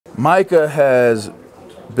Micah has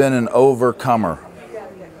been an overcomer,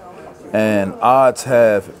 and odds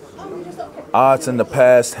in the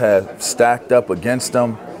past have stacked up against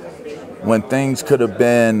him when things could have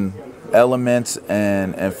been elements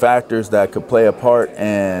and factors that could play a part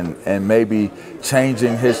and maybe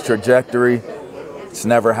changing his trajectory. It's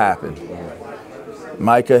never happened.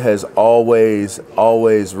 Micah has always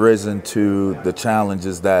risen to the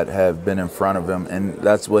challenges that have been in front of him, and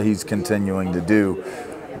that's what he's continuing to do.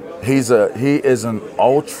 He is an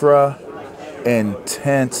ultra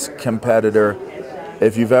intense competitor.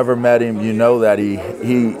 If you've ever met him, you know that he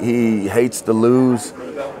hates to lose,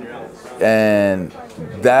 and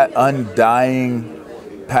that undying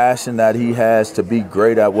passion that he has to be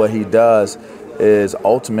great at what he does is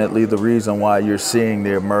ultimately the reason why you're seeing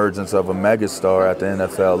the emergence of a megastar at the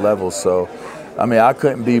NFL level. So, I mean, I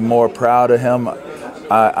couldn't be more proud of him.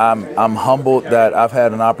 I'm humbled that I've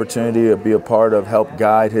had an opportunity to be a part of, help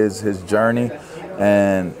guide his journey.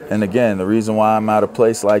 And again, the reason why I'm at a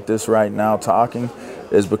place like this right now talking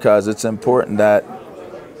is because it's important that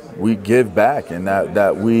we give back and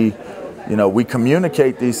that we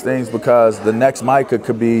communicate these things, because the next Micah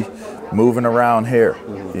could be moving around here.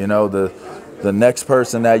 You know, the next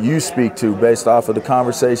person that you speak to based off of the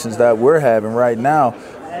conversations that we're having right now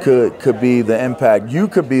could be the impact. You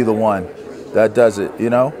could be the one that does it. You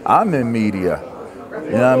know, I'm in media.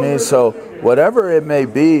 You know what I mean? So whatever it may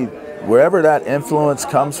be, wherever that influence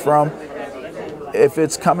comes from, if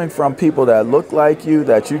it's coming from people that look like you,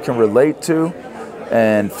 that you can relate to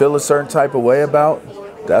and feel a certain type of way about,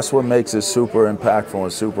 that's what makes it super impactful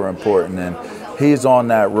and super important. And he's on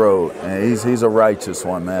that road, and he's a righteous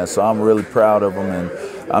one, man. So I'm really proud of him, and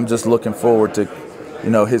I'm just looking forward to,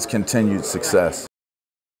 his continued success.